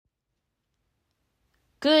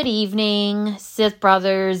Good evening, Sith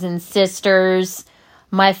brothers and sisters,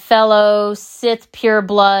 my fellow Sith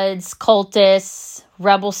purebloods, cultists,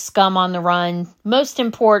 rebel scum on the run, most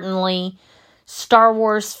importantly, Star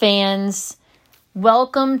Wars fans.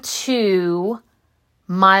 Welcome to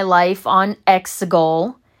My Life on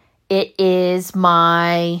Exegol. It is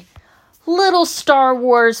my little Star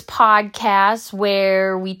Wars podcast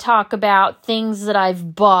where we talk about things that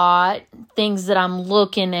I've bought, things that I'm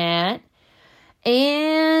looking at,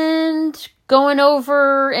 and going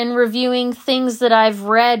over and reviewing things that I've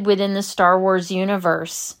read within the Star Wars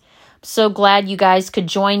universe. I'm so glad you guys could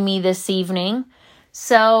join me this evening.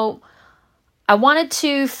 So I wanted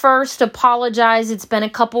to first apologize. It's been a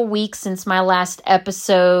couple weeks since my last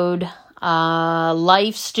episode.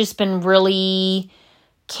 Life's just been really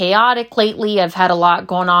chaotic lately. I've had a lot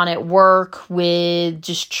going on at work with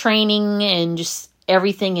just training and just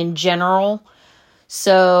everything in general.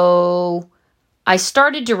 So I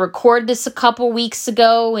started to record this a couple weeks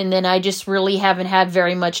ago, and then I just really haven't had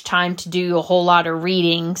very much time to do a whole lot of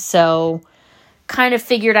reading. So kind of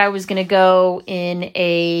figured I was going to go in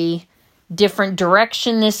a different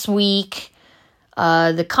direction this week.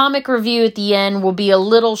 The comic review at the end will be a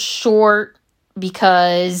little short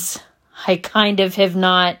because I kind of have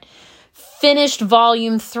not finished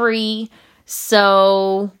volume 3.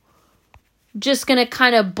 So just going to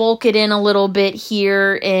kind of bulk it in a little bit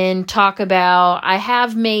here and talk about, I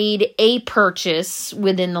have made a purchase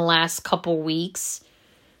within the last couple weeks.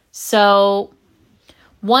 So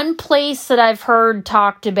one place that I've heard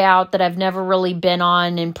talked about that I've never really been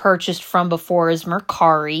on and purchased from before is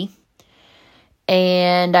Mercari.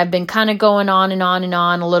 And I've been kind of going on and on and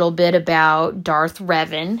on a little bit about Darth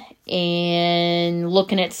Revan and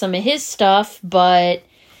looking at some of his stuff, but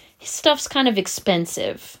his stuff's kind of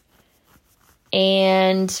expensive.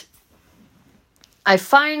 And I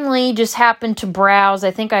finally just happened to browse.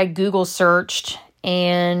 I think I Google searched,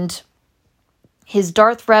 and his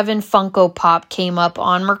Darth Revan Funko Pop came up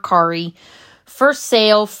on Mercari for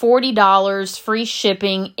sale, $40, free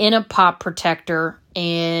shipping in a pop protector.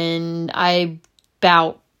 And I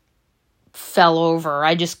about fell over.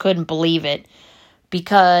 I just couldn't believe it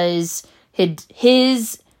because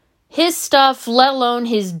his stuff, let alone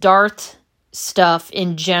his Darth stuff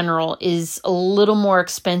in general, is a little more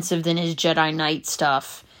expensive than his Jedi Knight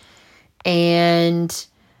stuff. And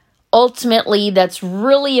ultimately, that's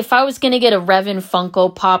really, if I was going to get a Revan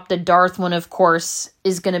Funko Pop, the Darth one, of course,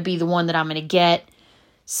 is going to be the one that I'm going to get.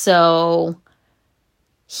 So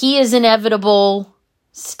he is inevitable,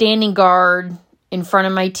 standing guard in front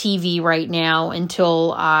of my TV right now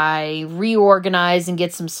until I reorganize and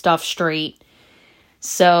get some stuff straight.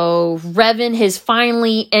 So Revan has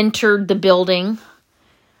finally entered the building.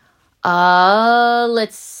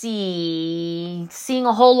 Let's see. Seeing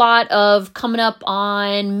a whole lot of coming up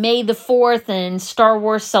on May the 4th and Star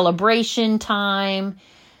Wars Celebration time.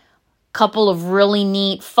 Couple of really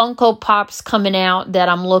neat Funko Pops coming out that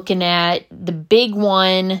I'm looking at. The big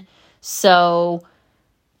one. So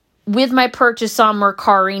with my purchase on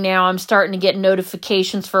Mercari now, I'm starting to get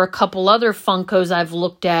notifications for a couple other Funkos I've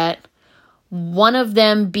looked at. One of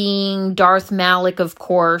them being Darth Malak, of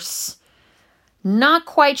course. Not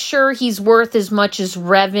quite sure he's worth as much as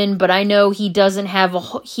Revan, but I know he doesn't have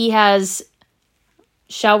he has,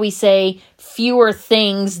 shall we say, fewer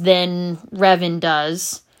things than Revan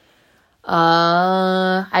does.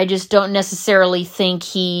 I just don't necessarily think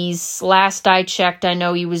last I checked, I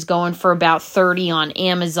know he was going for about $30 on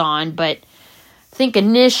Amazon, but I think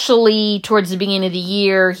initially towards the beginning of the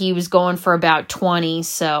year, he was going for about $20,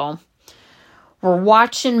 so we're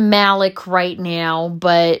watching Malak right now,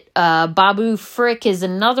 but Babu Frick is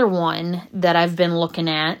another one that I've been looking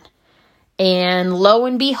at. And lo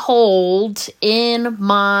and behold, in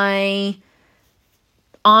my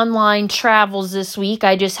online travels this week,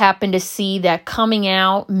 I just happened to see that coming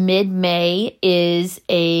out mid-May is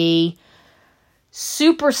a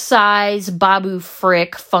super-size Babu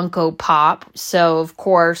Frick Funko Pop. So, of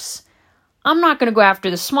course, I'm not going to go after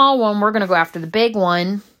the small one. We're going to go after the big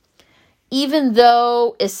one. Even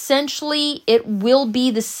though, essentially, it will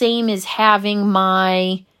be the same as having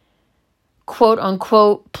my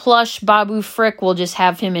quote-unquote plush Babu Frick. We'll just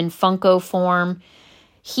have him in Funko form.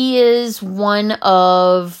 He is one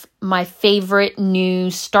of my favorite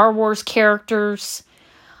new Star Wars characters.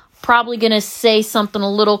 Probably going to say something a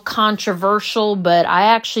little controversial, but I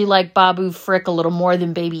actually like Babu Frick a little more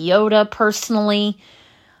than Baby Yoda, personally.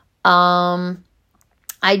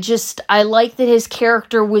 I like that his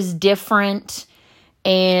character was different,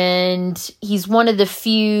 and he's one of the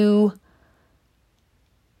few,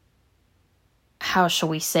 how shall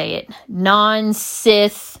we say it,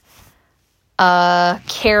 non-Sith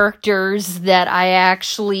characters that I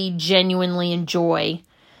actually genuinely enjoy.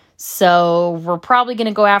 So we're probably going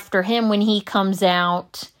to go after him when he comes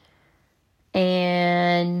out.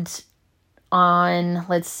 And on,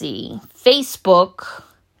 let's see, Facebook,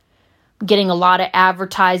 I'm getting a lot of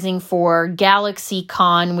advertising for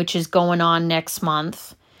GalaxyCon, which is going on next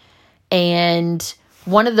month. And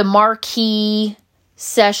one of the marquee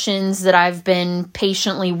sessions that I've been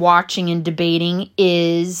patiently watching and debating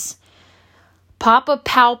is Papa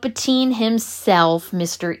Palpatine himself,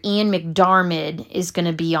 Mr. Ian McDiarmid, is going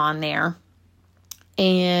to be on there.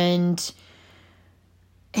 And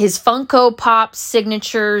his Funko Pop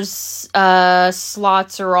signatures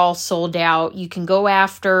slots are all sold out. You can go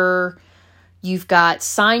after, you've got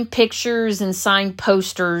signed pictures and signed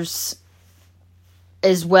posters,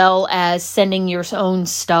 as well as sending your own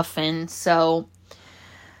stuff in. So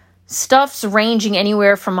stuff's ranging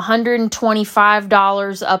anywhere from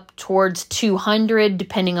 $125 up towards $200,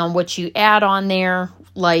 depending on what you add on there.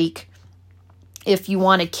 Like if you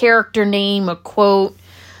want a character name, a quote,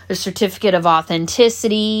 a certificate of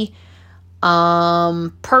authenticity.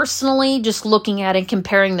 Personally, just looking at and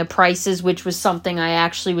comparing the prices, which was something I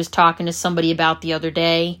actually was talking to somebody about the other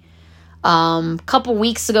day. A couple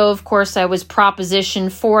weeks ago, of course, I was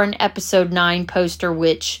propositioned for an episode 9 poster,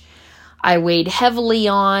 which I weighed heavily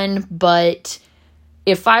on, but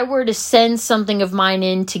if I were to send something of mine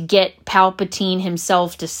in to get Palpatine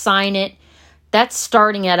himself to sign it, that's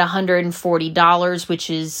starting at $140,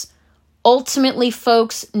 which is ultimately,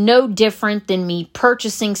 folks, no different than me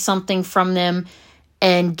purchasing something from them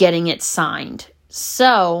and getting it signed.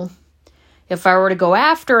 So, if I were to go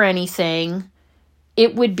after anything,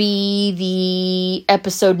 it would be the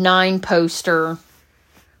episode 9 poster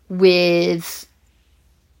with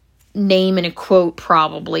name and a quote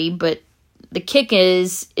probably, but the kick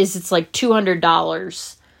is it's like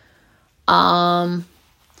 $200.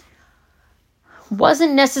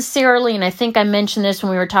 Wasn't necessarily, and I think I mentioned this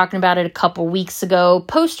when we were talking about it a couple weeks ago,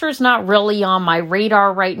 poster's not really on my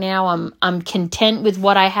radar right now. I'm content with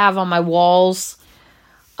what I have on my walls.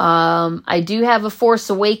 I do have a Force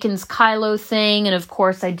Awakens Kylo thing, and of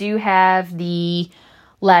course I do have the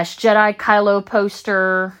Last Jedi Kylo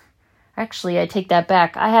poster. Actually, I take that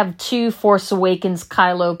back. I have 2 Force Awakens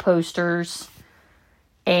Kylo posters,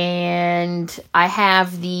 and I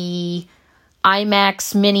have the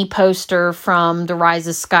IMAX mini poster from The Rise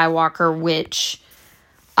of Skywalker, which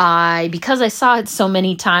because I saw it so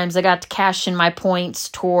many times, I got to cash in my points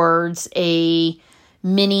towards a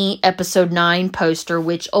mini episode 9 poster,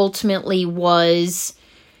 which ultimately was,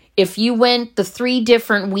 if you went the 3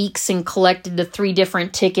 different weeks and collected the 3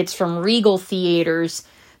 different tickets from Regal Theaters,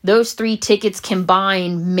 those 3 tickets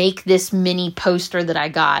combined make this mini poster that I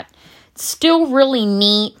got. It's still really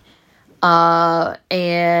neat.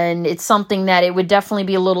 And it's something that it would definitely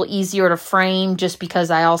be a little easier to frame just because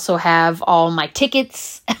I also have all my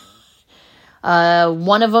tickets.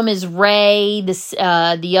 One of them is Rey.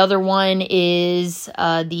 The other one is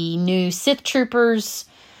the new Sith Troopers,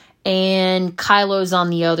 and Kylo's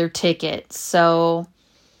on the other ticket. So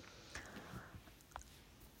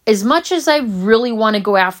as much as I really want to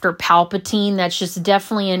go after Palpatine, that's just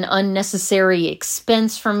definitely an unnecessary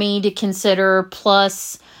expense for me to consider.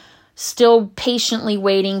 Plus, still patiently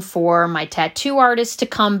waiting for my tattoo artist to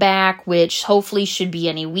come back, which hopefully should be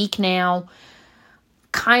any week now.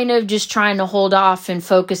 Kind of just trying to hold off and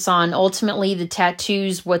focus on ultimately the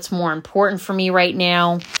tattoos, what's more important for me right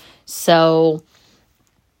now. So,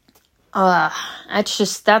 I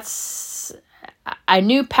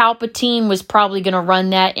knew Palpatine was probably going to run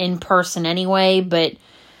that in person anyway, but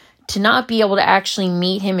to not be able to actually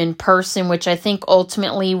meet him in person, which I think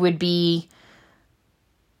ultimately would be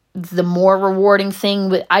the more rewarding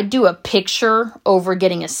thing, I'd do a picture over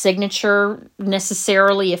getting a signature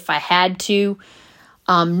necessarily if I had to.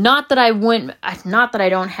 Not that I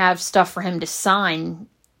don't have stuff for him to sign,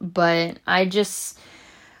 but it's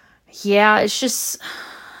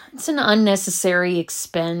an unnecessary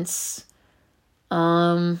expense.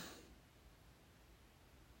 Trying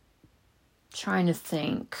to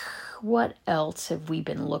think, what else have we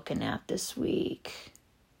been looking at this week?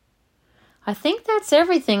 I think that's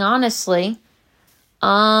everything, honestly.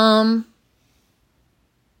 Yeah,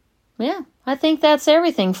 I think that's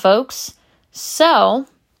everything, folks. So,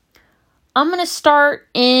 I'm going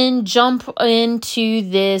to jump into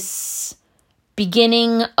this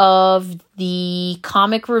beginning of the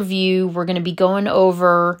comic review. We're going to be going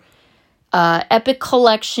over Epic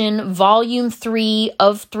Collection, Volume 3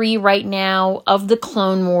 of 3 right now of the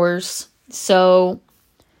Clone Wars. So,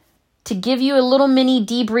 to give you a little mini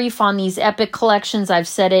debrief on these epic collections. I've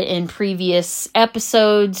said it in previous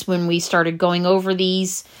episodes when we started going over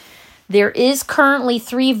these. There is currently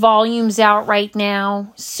 3 volumes out right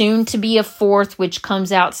now, soon to be a 4th, which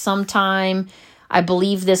comes out sometime, I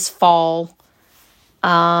believe, this fall.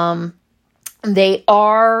 They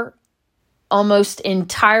are almost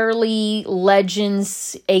entirely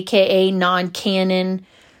legends, aka non-canon.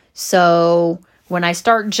 So when I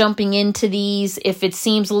start jumping into these, if it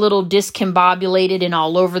seems a little discombobulated and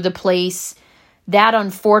all over the place, that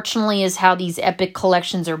unfortunately is how these epic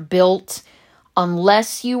collections are built.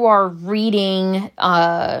 Unless you are reading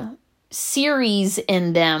series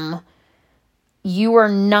in them, you're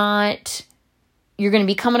going to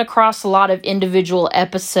be coming across a lot of individual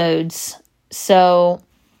episodes. So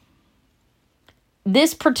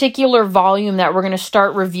this particular volume that we're going to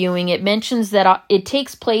start reviewing, it mentions that it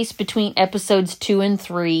takes place between episodes 2 and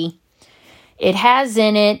 3. It has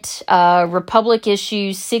in it Republic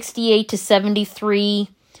issues 68 to 73.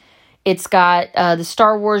 It's got the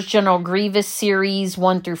Star Wars General Grievous series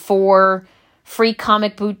 1 through 4, Free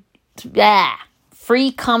Comic Book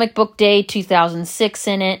Day 2006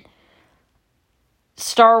 in it,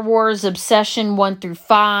 Star Wars Obsession 1 through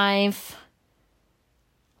 5.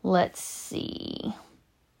 Let's see.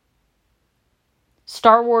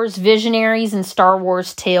 Star Wars Visionaries and Star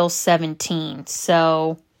Wars Tales 17.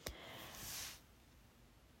 So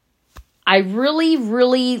I really,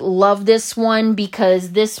 really love this one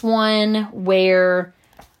because this one where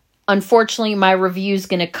unfortunately my review is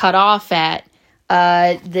going to cut off at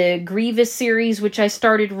the Grievous series, which I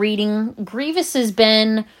started reading. Grievous has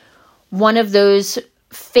been one of those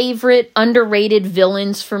favorite underrated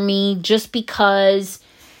villains for me just because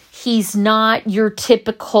he's not your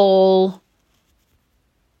typical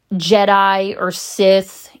Jedi or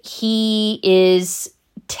Sith. He is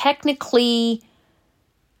technically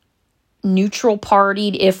neutral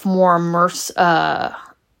partied, if more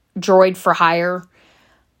droid for hire.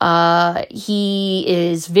 He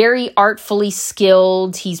is very artfully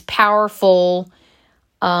skilled. He's powerful.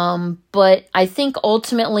 But I think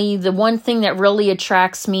ultimately the one thing that really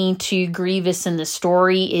attracts me to Grievous in the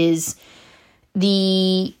story is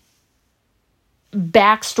the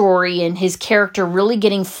backstory and his character really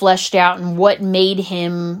getting fleshed out and what made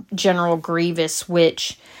him General Grievous,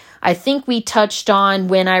 which I think we touched on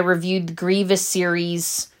when I reviewed the Grievous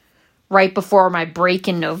series right before my break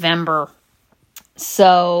in November.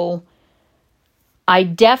 So I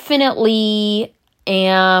definitely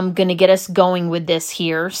am going to get us going with this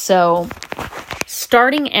here. So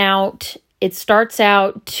starting out, it starts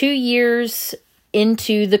out 2 years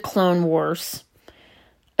into the Clone Wars.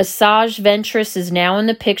 Asajj Ventress is now in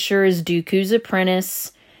the picture as Dooku's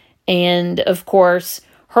apprentice. And of course,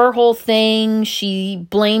 her whole thing, she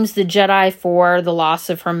blames the Jedi for the loss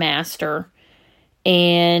of her master.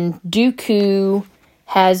 And Dooku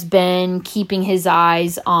has been keeping his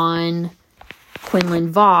eyes on Quinlan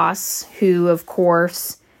Vos, who, of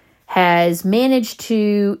course, has managed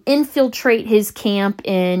to infiltrate his camp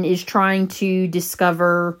and is trying to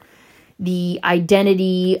discover the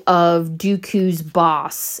identity of Dooku's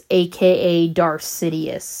boss, aka Darth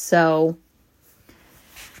Sidious. So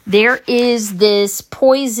there is this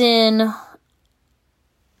poison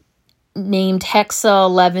named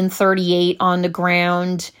Hexa 1138 on the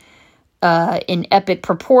ground in epic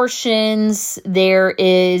proportions. There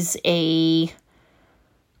is a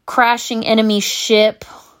crashing enemy ship.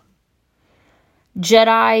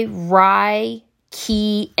 Jedi Rai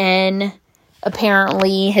Ki En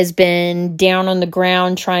apparently has been down on the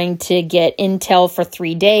ground trying to get intel for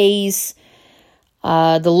 3 days.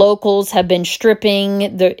 The locals have been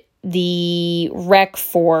stripping the wreck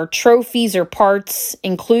for trophies or parts,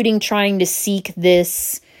 including trying to seek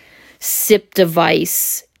this SIP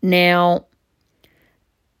device. Now,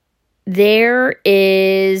 there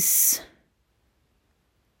is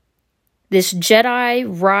this Jedi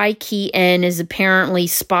Rai Ki En is apparently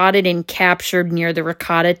spotted and captured near the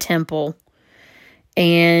Rakata Temple.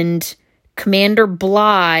 And Commander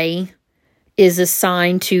Bly is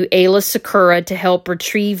assigned to Aayla Secura to help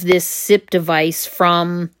retrieve this SIP device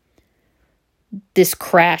from this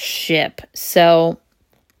crashed ship. So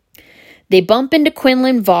they bump into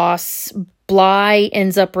Quinlan Vos. Bly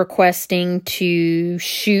ends up requesting to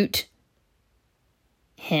shoot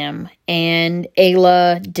him, and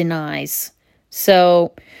Aayla denies.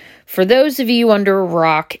 So for those of you under a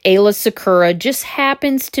rock, Aayla Secura just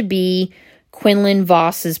happens to be Quinlan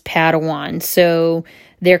Vos's Padawan. So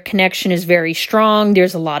their connection is very strong.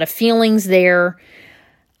 There's a lot of feelings there.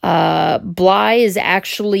 Bly is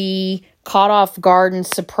actually caught off guard and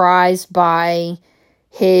surprised by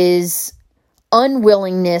his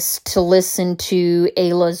unwillingness to listen to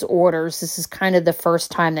Ayla's orders. This is kind of the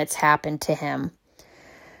first time that's happened to him.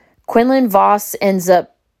 Quinlan Vos ends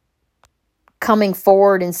up coming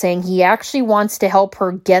forward and saying he actually wants to help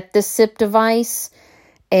her get the SIP device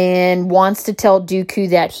and wants to tell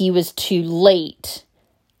Dooku that he was too late.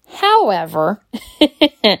 However,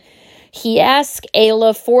 he asks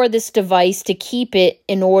Ayla for this device to keep it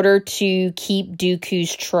in order to keep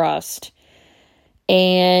Dooku's trust.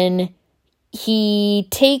 And he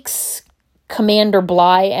takes Commander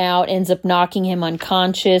Bly out, ends up knocking him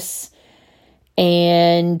unconscious,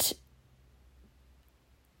 and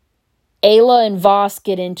Ayla and Vos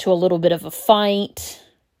get into a little bit of a fight.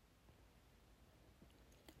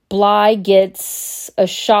 Bly gets a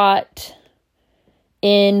shot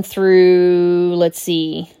in through,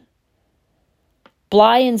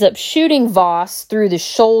 Bly ends up shooting Vos through the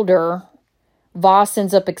shoulder. Vos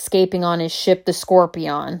ends up escaping on his ship, the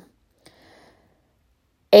Scorpion.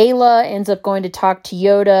 Ayla ends up going to talk to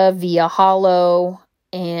Yoda via holo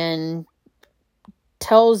and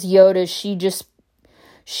tells Yoda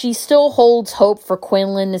she still holds hope for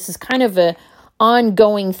Quinlan. This is kind of an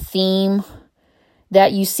ongoing theme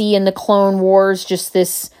that you see in the Clone Wars, just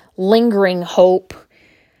this lingering hope.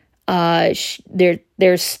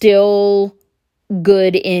 There's still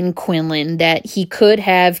good in Quinlan, that he could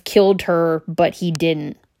have killed her, but he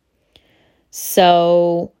didn't.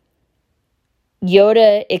 So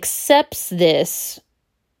Yoda accepts this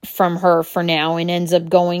from her for now and ends up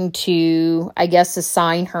going to, I guess,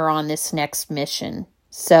 assign her on this next mission.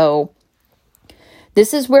 So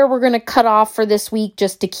this is where we're going to cut off for this week,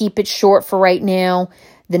 just to keep it short for right now.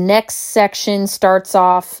 The next section starts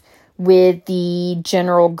off with the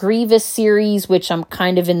General Grievous series, which I'm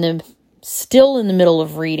kind of still in the middle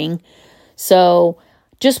of reading. So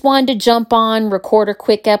just wanted to jump on, record a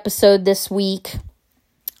quick episode this week.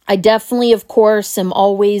 I definitely, of course, am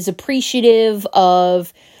always appreciative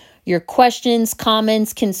of your questions,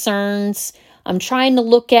 comments, concerns. I'm trying to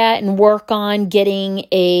look at and work on getting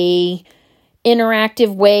a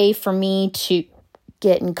interactive way for me to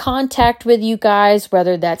get in contact with you guys,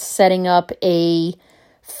 whether that's setting up a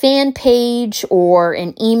fan page or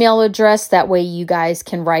an email address. That way you guys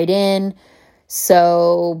can write in.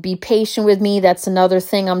 So be patient with me. That's another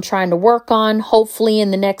thing I'm trying to work on. Hopefully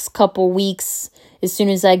in the next couple weeks, as soon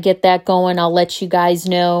as I get that going, I'll let you guys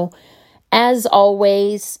know. As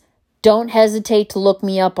always, don't hesitate to look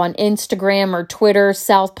me up on Instagram or Twitter,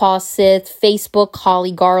 Southpaw Sith, Facebook,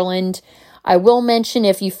 Holly Garland. I will mention,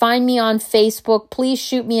 if you find me on Facebook, please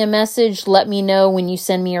shoot me a message. Let me know when you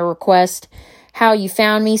send me a request how you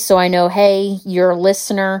found me, so I know, hey, you're a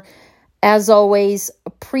listener. As always,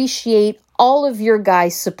 appreciate all of your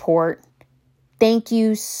guys' support. Thank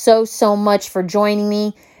you so much for joining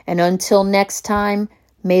me. And until next time,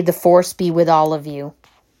 may the Force be with all of you.